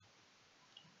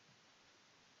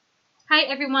Hey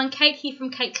everyone, Kate here from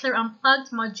Kate Claire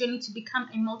Unplugged, my journey to become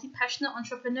a multi-passionate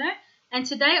entrepreneur. And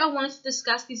today I wanted to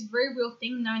discuss this very real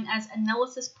thing known as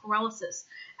analysis paralysis,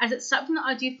 as it's something that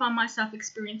I do find myself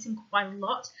experiencing quite a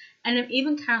lot, and I'm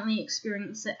even currently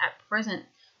experiencing it at present.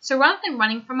 So rather than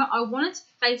running from it, I wanted to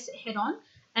face it head on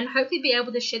and hopefully be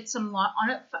able to shed some light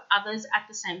on it for others at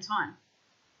the same time.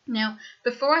 Now,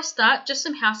 before I start, just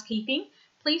some housekeeping.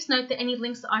 Please note that any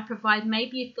links that I provide may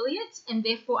be affiliates, and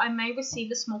therefore I may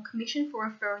receive a small commission for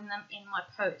referring them in my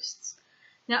posts.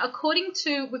 Now, according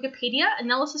to Wikipedia,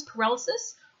 analysis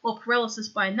paralysis, or paralysis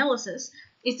by analysis,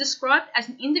 is described as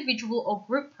an individual or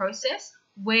group process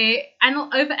where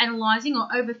overanalyzing or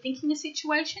overthinking a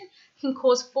situation can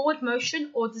cause forward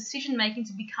motion or decision-making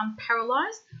to become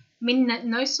paralyzed, meaning that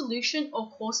no solution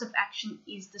or course of action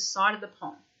is decided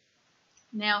upon.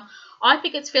 Now, I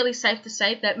think it's fairly safe to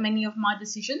say that many of my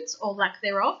decisions, or lack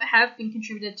thereof, have been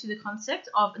contributed to the concept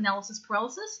of analysis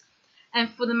paralysis. And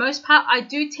for the most part, I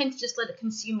do tend to just let it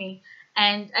consume me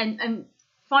and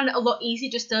find it a lot easier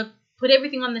just to put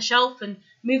everything on the shelf and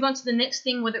move on to the next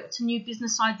thing, whether it's a new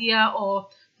business idea or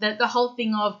the whole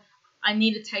thing of I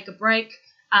need to take a break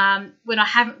when I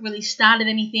haven't really started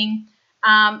anything.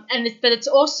 But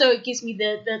it gives me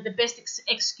the best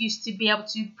excuse to be able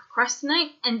to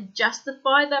procrastinate and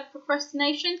justify that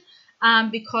procrastination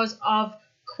because of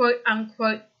quote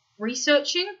unquote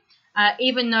researching,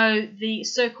 even though the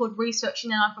so-called researching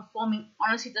that I'm performing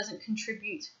honestly doesn't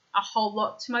contribute a whole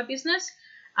lot to my business,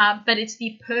 but it's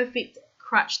the perfect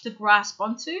crutch to grasp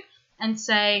onto and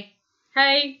say,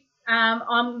 hey,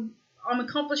 I'm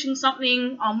accomplishing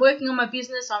something, I'm working on my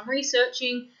business, I'm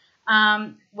researching,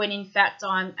 when in fact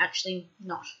I'm actually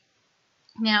not.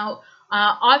 Now,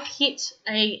 I've hit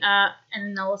an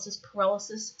analysis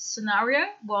paralysis scenario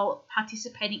while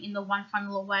participating in the One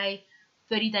Funnel Away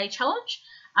 30-day challenge,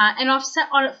 and I've sat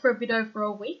on it for a bit over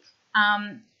a week.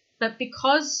 But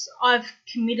because I've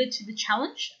committed to the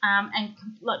challenge and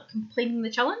completing the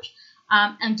challenge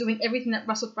and doing everything that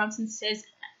Russell Brunson says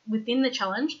within the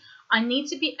challenge, I need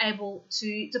to be able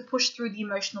to push through the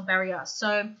emotional barrier.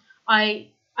 So I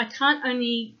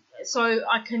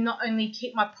can not only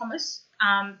keep my promise,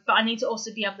 but I need to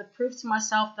also be able to prove to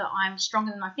myself that I'm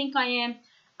stronger than I think I am,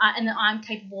 and that I'm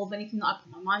capable of anything that I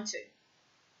put my mind to.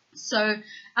 So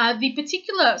the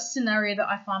particular scenario that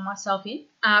I find myself in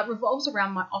revolves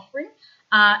around my offering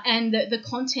and the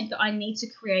content that I need to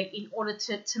create in order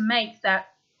to make that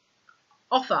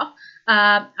offer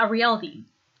a reality.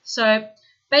 So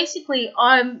basically,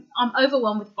 I'm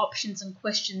overwhelmed with options and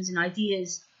questions and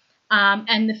ideas.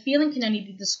 And the feeling can only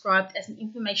be described as an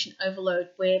information overload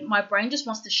where my brain just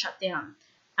wants to shut down.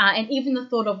 And even the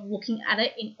thought of looking at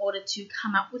it in order to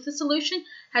come up with a solution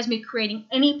has me creating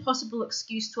any possible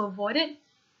excuse to avoid it,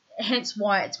 hence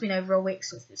why it's been over a week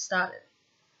since this started.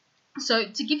 So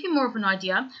to give you more of an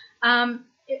idea,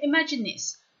 imagine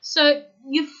this. So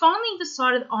you've finally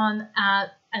decided on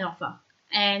an offer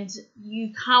and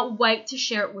you can't wait to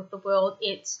share it with the world.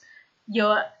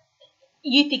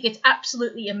 You think it's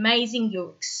absolutely amazing. You're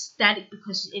ecstatic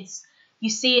because you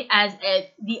see it as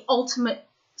the ultimate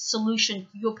solution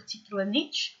for your particular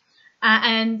niche,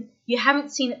 and you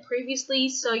haven't seen it previously,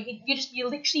 so you're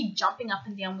literally jumping up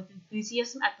and down with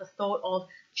enthusiasm at the thought of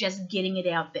just getting it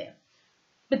out there.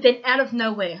 But then out of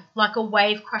nowhere, like a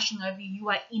wave crashing over you, you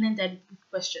are inundated with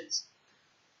questions.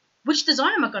 Which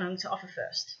design am I going to offer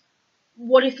first?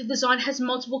 What if the design has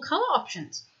multiple color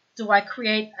options? Do I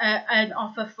create an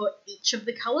offer for each of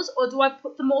the colors, or do I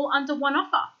put them all under one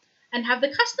offer and have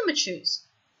the customer choose?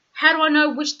 How do I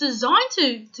know which design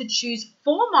to choose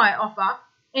for my offer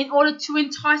in order to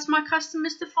entice my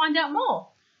customers to find out more?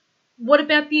 What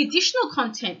about the additional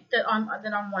content that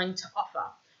I'm wanting to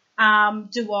offer?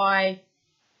 Do I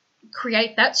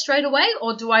create that straight away,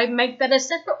 or do I make that a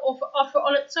separate offer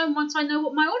on its own once I know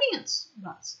what my audience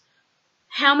wants?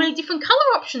 How many different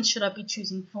color options should I be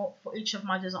choosing for each of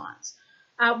my designs?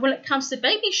 When it comes to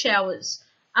baby showers,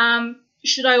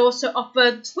 should I also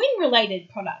offer twin-related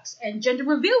products and gender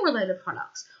reveal-related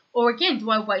products? Or again,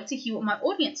 do I wait to hear what my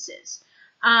audience says?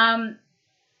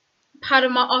 Part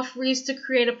of my offer is to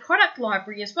create a product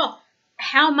library as well.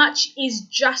 How much is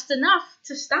just enough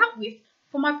to start with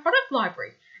for my product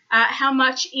library? How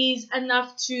much is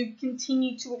enough to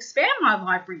continue to expand my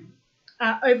library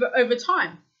over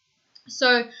time?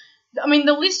 So, I mean,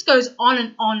 the list goes on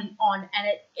and on and on, and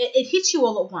it hits you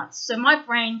all at once. So my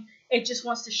brain, it just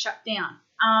wants to shut down.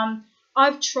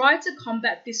 I've tried to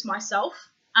combat this myself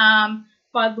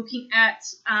by looking at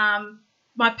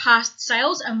my past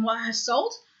sales and what has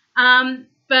sold,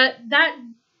 but that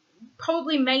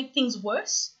probably made things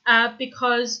worse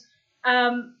because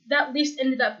that list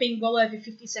ended up being well over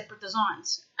 50 separate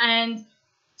designs. And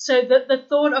so the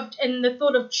thought of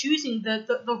choosing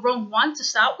the wrong one to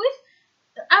start with,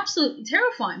 absolutely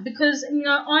terrifying, because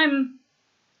I'm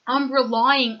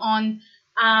relying on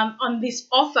this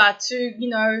offer to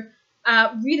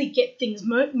really get things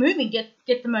moving,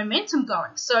 get the momentum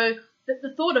going. So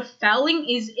the thought of failing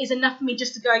is enough for me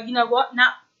just to go, you know what,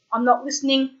 nah, I'm not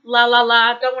listening, la la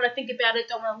la, don't want to think about it,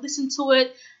 don't want to listen to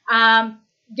it,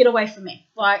 get away from me,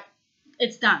 like,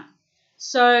 it's done.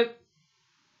 So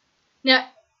now,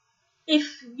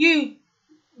 if you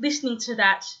listening to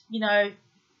that,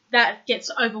 that gets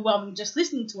overwhelming just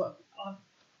listening to it,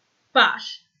 but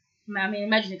I mean,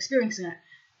 imagine experiencing it.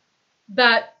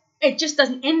 But it just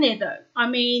doesn't end there, though. I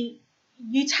mean,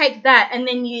 you take that and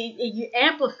then you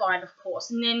amplify it, of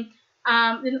course, and then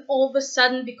all of a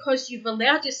sudden, because you've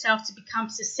allowed yourself to become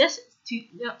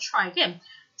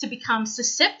to become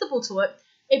susceptible to it,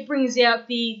 it brings out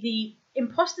the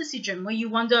imposter syndrome, where you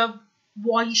wonder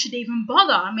why you should even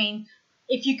bother. I mean,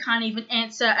 if you can't even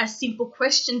answer a simple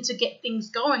question to get things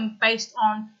going based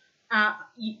on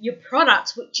your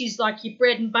product, which is like your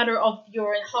bread and butter of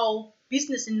your whole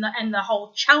business and the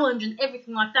whole challenge and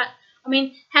everything like that. I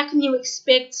mean, how can you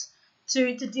expect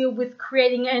to deal with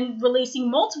creating and releasing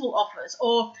multiple offers,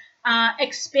 or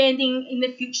expanding in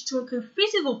the future to include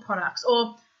physical products,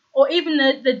 or even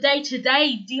the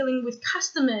day-to-day dealing with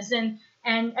customers and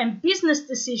business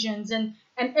decisions and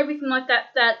everything like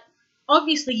that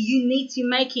obviously you need to be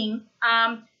making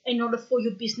in order for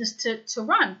your business to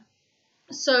run.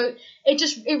 So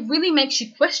it really makes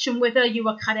you question whether you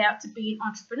are cut out to be an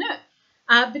entrepreneur,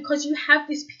 because you have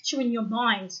this picture in your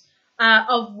mind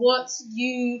of what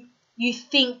you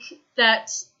think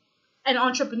that an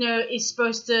entrepreneur is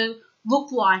supposed to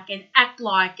look like and act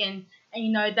like, and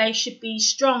they should be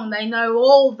strong, they know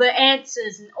all the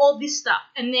answers and all this stuff,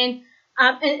 and then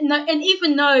and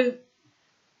even though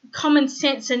common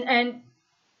sense and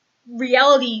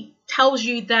reality tells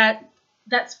you that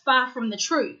that's far from the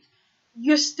truth,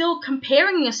 you're still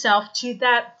comparing yourself to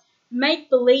that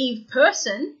make-believe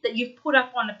person that you've put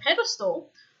up on a pedestal,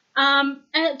 and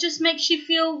it just makes you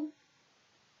feel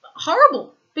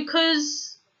horrible,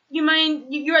 because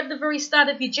you're at the very start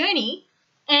of your journey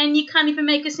and you can't even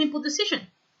make a simple decision.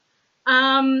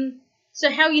 So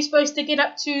how are you supposed to get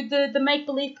up to the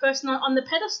make-believe person on the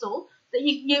pedestal that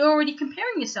you're already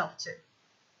comparing yourself to?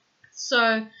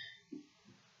 So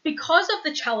because of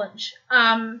the challenge,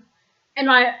 and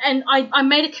I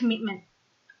made a commitment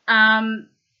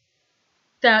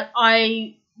that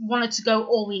I wanted to go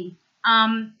all in,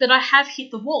 that I have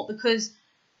hit the wall, because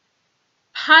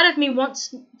part of me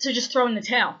wants to just throw in the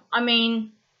towel. I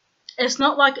mean, it's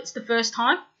not like it's the first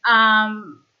time.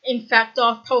 In fact,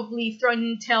 I've probably thrown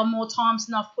in the towel more times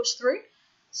than I've pushed through.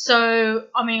 So,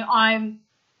 I mean,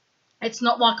 it's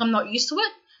not like I'm not used to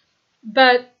it.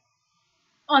 But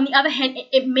on the other hand,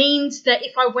 it means that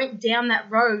if I went down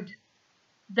that road,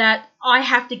 that I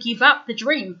have to give up the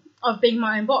dream of being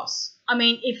my own boss. I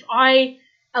mean, if I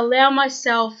allow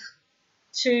myself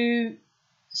to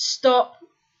stop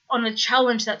on a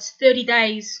challenge that's 30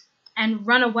 days and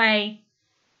run away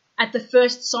at the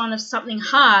first sign of something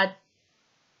hard,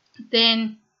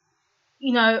 then,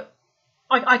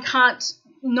 I can't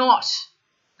not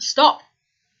stop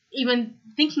even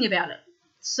thinking about it.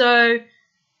 So,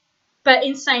 but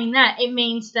in saying that, it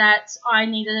means that I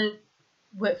need to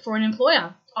work for an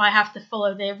employer. I have to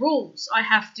follow their rules. I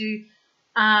have to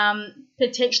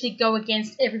potentially go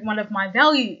against every one of my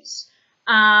values.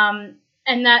 And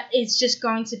that is just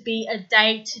going to be a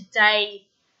day-to-day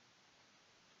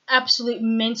absolute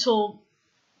mental...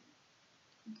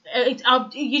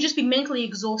 you just be mentally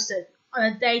exhausted on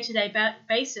a day-to-day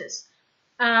basis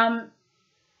in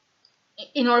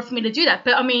order for me to do that.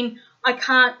 But, I mean, I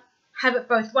can't have it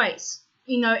both ways.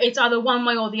 It's either one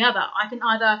way or the other. I can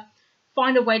either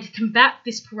find a way to combat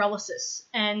this paralysis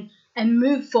and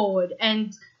move forward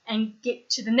and get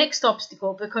to the next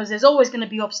obstacle, because there's always going to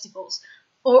be obstacles,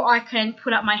 or I can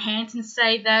put up my hands and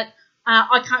say that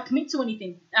I can't commit to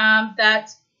anything, that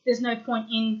there's no point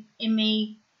in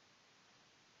me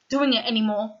doing it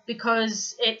anymore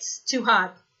because it's too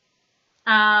hard.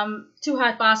 Too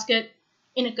hard basket,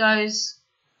 in it goes,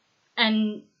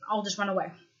 and I'll just run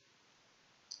away.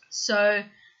 So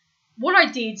what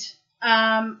I did,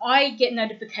 I get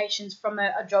notifications from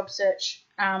a job search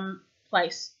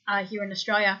place here in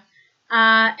Australia,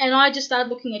 and I just started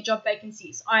looking at job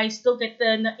vacancies. I still get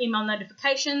the email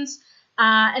notifications,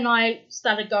 and I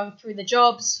started going through the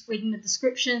jobs, reading the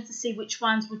descriptions to see which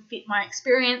ones would fit my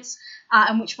experience,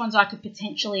 and which ones I could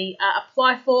potentially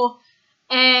apply for.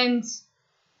 And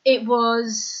it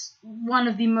was one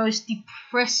of the most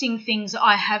depressing things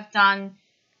I have done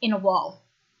in a while.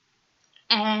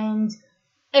 And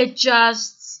it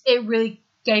really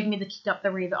gave me the kick up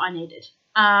the rear that I needed.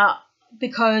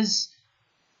 Because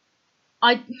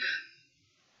I'm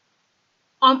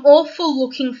all for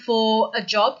looking for a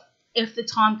job if the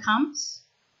time comes.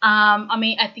 I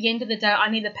mean, at the end of the day, I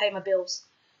need to pay my bills.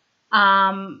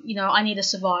 I need to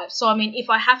survive. So, I mean, if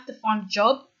I have to find a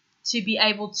job to be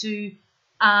able to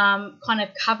kind of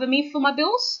cover me for my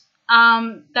bills,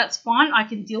 that's fine. I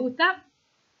can deal with that.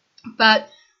 But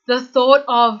the thought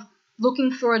of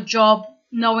looking for a job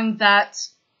knowing that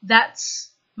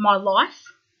that's my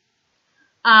life,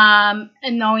 and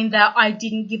knowing that I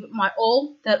didn't give it my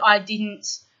all, that I didn't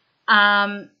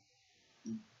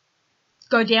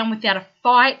go down without a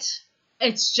fight,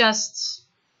 it's just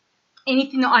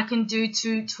anything that I can do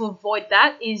to avoid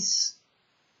that is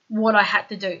what I had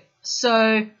to do.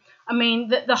 So, I mean,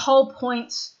 the whole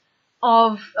point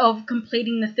of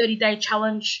completing the 30-day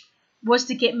challenge was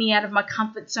to get me out of my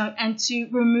comfort zone and to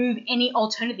remove any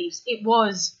alternatives. It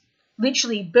was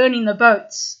literally burning the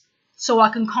boats so I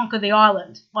can conquer the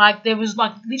island. Like, there was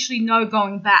literally no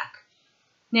going back.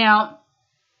 Now,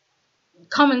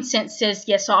 common sense says,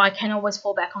 yes, I can always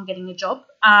fall back on getting a job,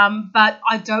 but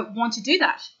I don't want to do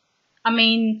that. I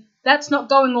mean, that's not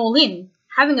going all in.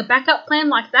 Having a backup plan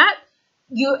like that,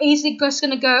 you're easily just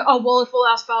going to go, oh, well, if all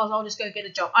else fails, I'll just go get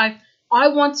a job. I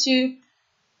want to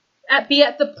be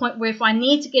at the point where if I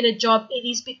need to get a job, it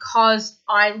is because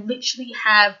I literally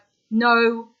have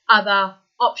no other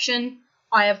option.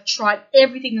 I have tried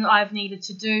everything that I've needed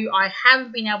to do. I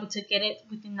haven't been able to get it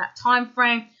within that time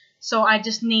frame, so I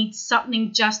just need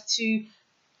something just to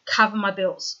cover my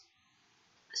bills.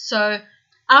 So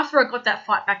after I got that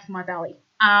fight back in my belly,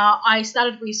 I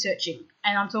started researching,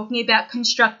 and I'm talking about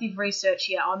constructive research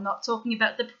here. I'm not talking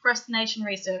about the procrastination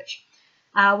research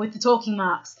with the talking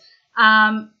marks,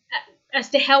 as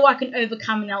to how I can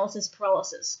overcome analysis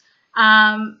paralysis.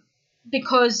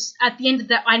 Because at the end of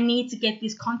that, I need to get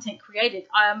this content created,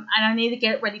 and I need to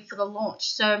get it ready for the launch.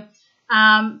 So,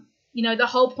 the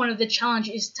whole point of the challenge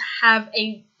is to have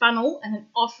a funnel and an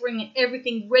offering and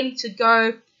everything ready to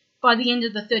go by the end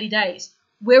of the 30 days.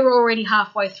 We're already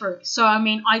halfway through. So, I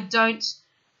mean, I don't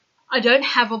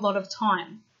have a lot of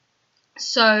time.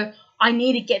 So, I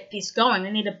need to get this going.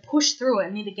 I need to push through it. I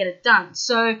need to get it done.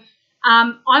 So,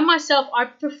 I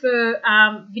prefer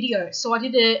video. So, I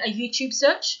did a YouTube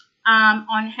search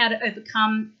on how to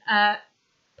overcome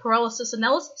paralysis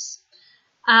analysis,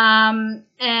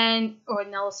 or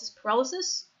analysis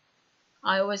paralysis.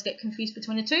 I always get confused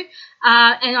between the two.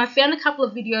 And I found a couple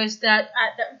of videos that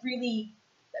really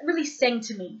sang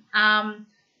to me.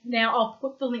 Now I'll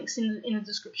put the links in the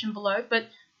description below, but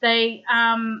they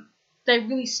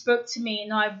really spoke to me,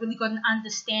 and I really got an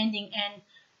understanding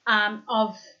and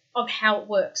of how it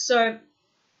works. So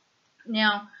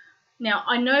now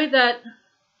I know that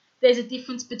there's a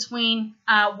difference between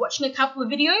watching a couple of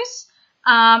videos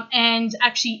and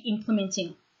actually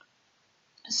implementing.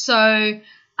 So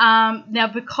now,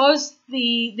 because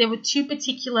there were two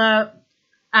particular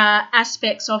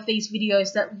aspects of these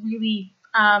videos that really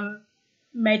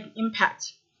made an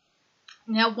impact.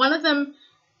 Now, one of them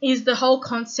is the whole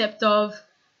concept of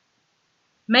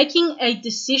making a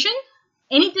decision.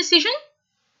 Any decision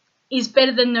is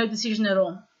better than no decision at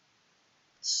all.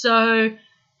 So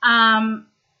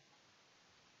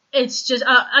it's just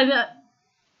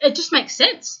it just makes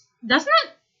sense, doesn't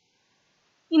it?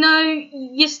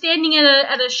 You're standing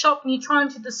at a shop and you're trying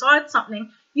to decide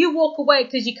something. You walk away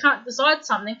because you can't decide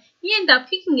something. You end up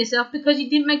kicking yourself because you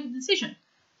didn't make the decision.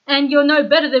 And you're no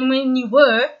better than when you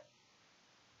were,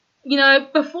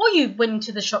 before you went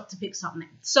into the shop to pick something.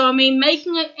 So, I mean,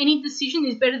 making any decision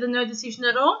is better than no decision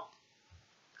at all.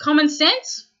 Common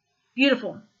sense,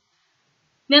 beautiful.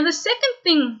 Now, the second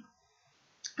thing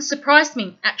surprised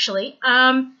me, actually,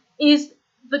 is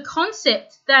the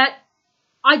concept that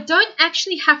I don't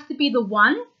actually have to be the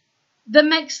one that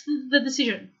makes the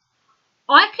decision.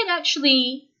 I can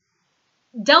actually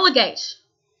delegate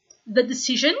the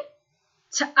decision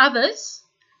to others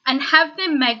and have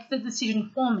them make the decision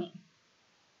for me.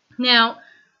 Now,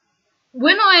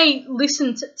 when I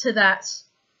listened to that,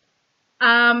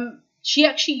 she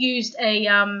actually used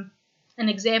an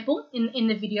example in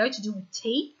the video to do with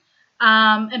tea.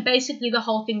 And basically the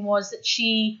whole thing was that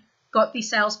she got the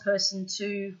salesperson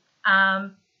to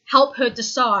help her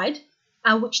decide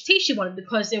which tea she wanted,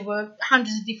 because there were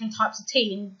hundreds of different types of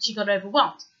tea and she got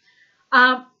overwhelmed.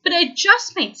 But it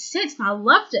just made sense and I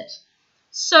loved it.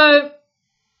 So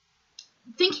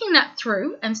thinking that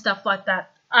through and stuff like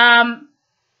that,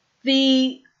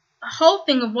 the whole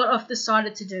thing of what I've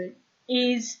decided to do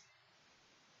is,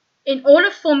 in order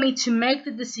for me to make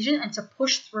the decision and to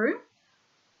push through,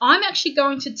 I'm actually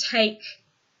going to take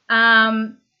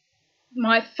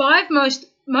my 5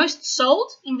 most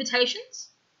sold invitations.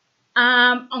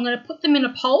 I'm going to put them in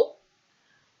a poll,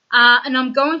 and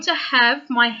I'm going to have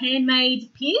my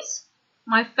handmade peers,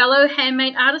 my fellow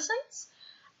handmade artisans.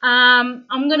 I'm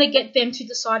going to get them to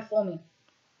decide for me.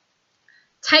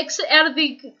 Takes it out of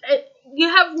the. You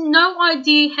have no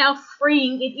idea how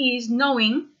freeing it is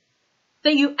knowing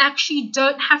that you actually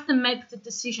don't have to make the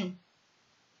decision.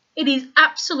 It is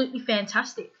absolutely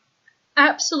fantastic.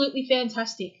 Absolutely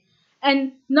fantastic.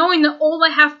 And knowing that all I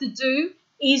have to do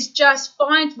is just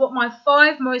find what my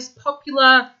 5 most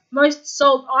popular, most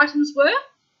sold items were,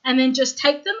 and then just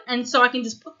take them, and so I can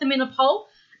just put them in a poll,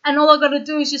 and all I got to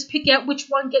do is just pick out which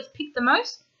one gets picked the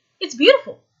most. It's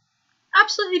beautiful.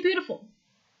 Absolutely beautiful.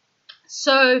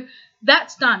 So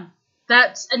that's done.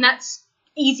 That's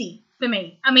easy for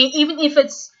me. I mean, even if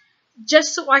it's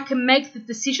just so I can make the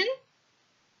decision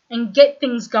and get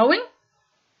things going,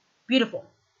 beautiful.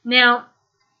 Now,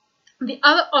 the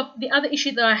other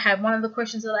issue that I had, one of the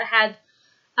questions that I had,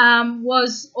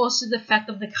 was also the fact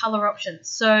of the color options.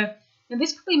 So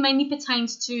this probably mainly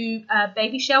pertains to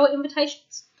baby shower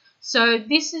invitations. So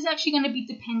this is actually going to be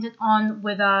dependent on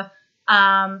whether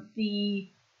the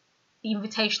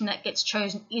invitation that gets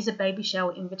chosen is a baby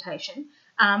shower invitation.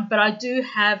 But I do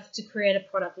have to create a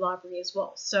product library as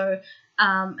well. So,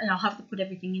 and I'll have to put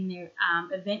everything in there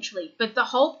eventually. But the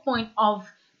whole point of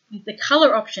the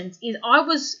color options is I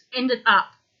ended up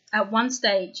at one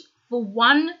stage for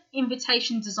one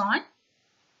invitation design,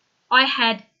 I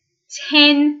had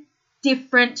 10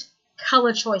 different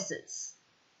color choices.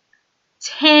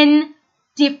 10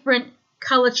 different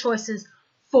color choices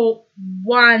for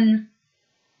one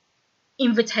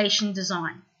invitation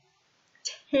design.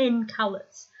 10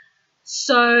 colors.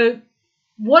 So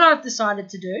what I've decided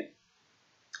to do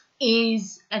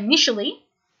is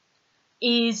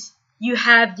you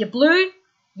have your blue,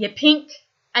 your pink,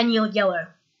 and your yellow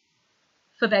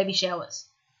for baby showers.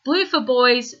 Blue for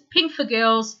boys, pink for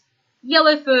girls,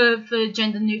 yellow for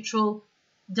gender neutral.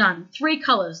 Done. 3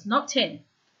 colors, not 10.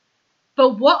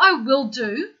 But what I will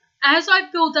do, as I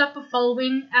build up a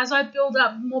following, as I build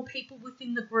up more people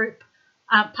within the group,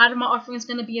 part of my offering is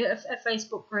going to be a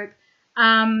Facebook group,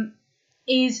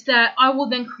 is that I will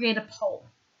then create a poll.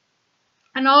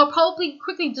 And I'll probably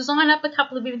quickly design up a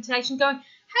couple of invitations going,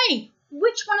 hey,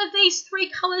 which one of these 3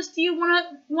 colors do you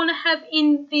want to have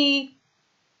in the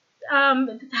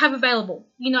have available?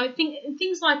 You know,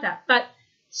 things like that. But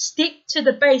stick to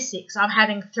the basics. I'm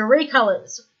having 3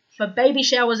 colors for baby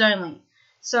showers only.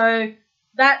 So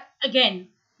that, again,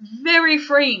 very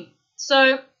freeing.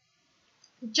 So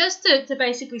just to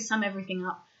basically sum everything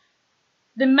up,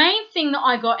 the main thing that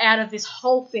I got out of this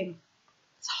whole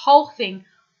thing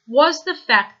was the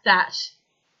fact that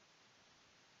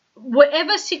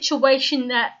whatever situation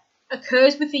that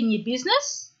occurs within your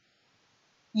business,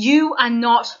 you are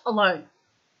not alone.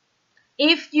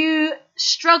 If you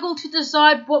struggle to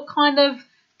decide what kind of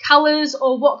colors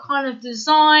or what kind of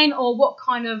design or what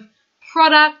kind of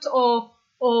product or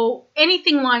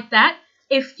anything like that,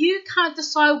 if you can't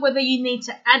decide whether you need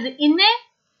to add it in there,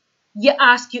 you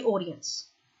ask your audience.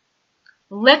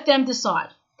 Let them decide.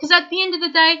 Because at the end of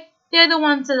the day, they're the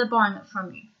ones that are buying it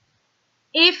from you.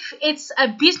 If it's a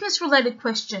business-related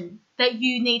question that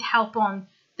you need help on,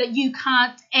 that you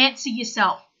can't answer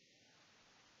yourself,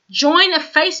 join a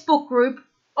Facebook group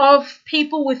of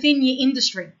people within your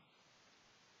industry.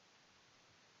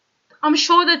 I'm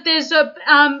sure that there's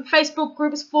Facebook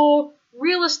groups for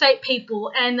real estate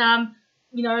people and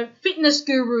fitness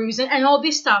gurus and all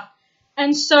this stuff.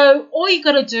 And so all you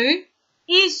got to do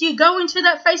is you go into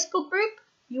that Facebook group,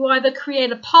 you either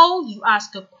create a poll, you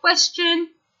ask a question.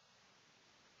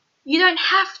 You don't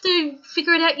have to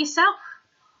figure it out yourself.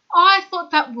 I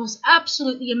thought that was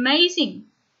absolutely amazing.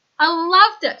 I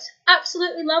loved it.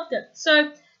 Absolutely loved it.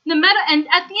 So no matter, and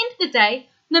at the end of the day,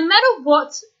 no matter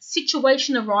what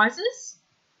situation arises,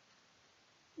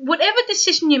 whatever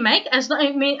decision you make,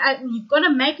 you've got to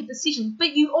make a decision,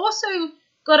 but you also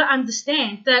got to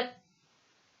understand that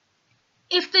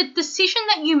if the decision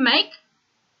that you make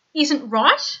isn't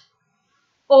right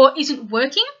or isn't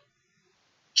working,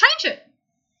 change it.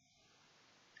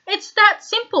 It's that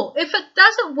simple. If it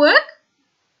doesn't work,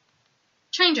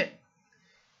 change it.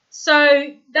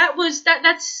 So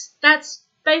that's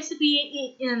basically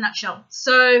it in a nutshell.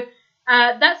 So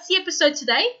that's the episode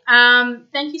today.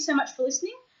 Thank you so much for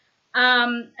listening.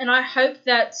 And I hope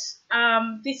that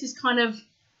this has kind of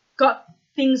got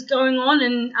things going on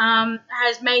and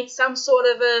has made some sort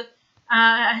of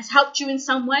has helped you in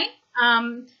some way.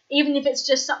 Even if it's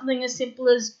just something as simple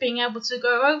as being able to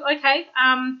go, oh, okay,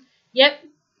 yep,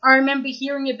 I remember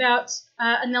hearing about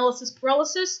analysis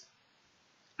paralysis.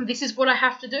 This is what I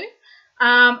have to do.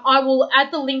 I will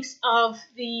add the links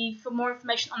for more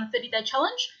information on the 30-day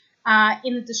challenge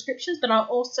in the descriptions, but I'll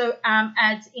also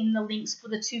add in the links for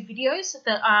the 2 videos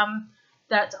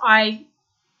that I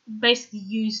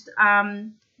basically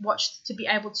watched to be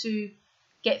able to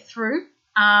get through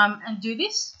and do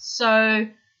this. So,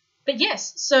 but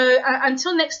yes, so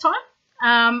until next time,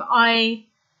 I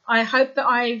hope that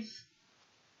I've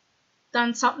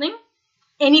done something,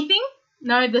 anything.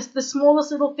 No, the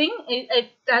smallest little thing,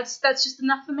 that's just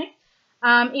enough for me.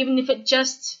 Even if it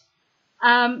just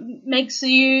makes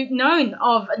you known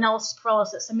of analysis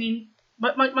paralysis. I mean,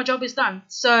 my job is done.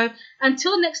 So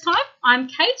until next time, I'm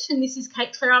Kate, and this is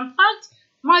Kate Claire Unplugged,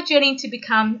 my journey to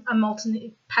become a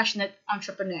multi-passionate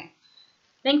entrepreneur.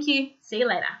 Thank you. See you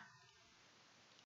later.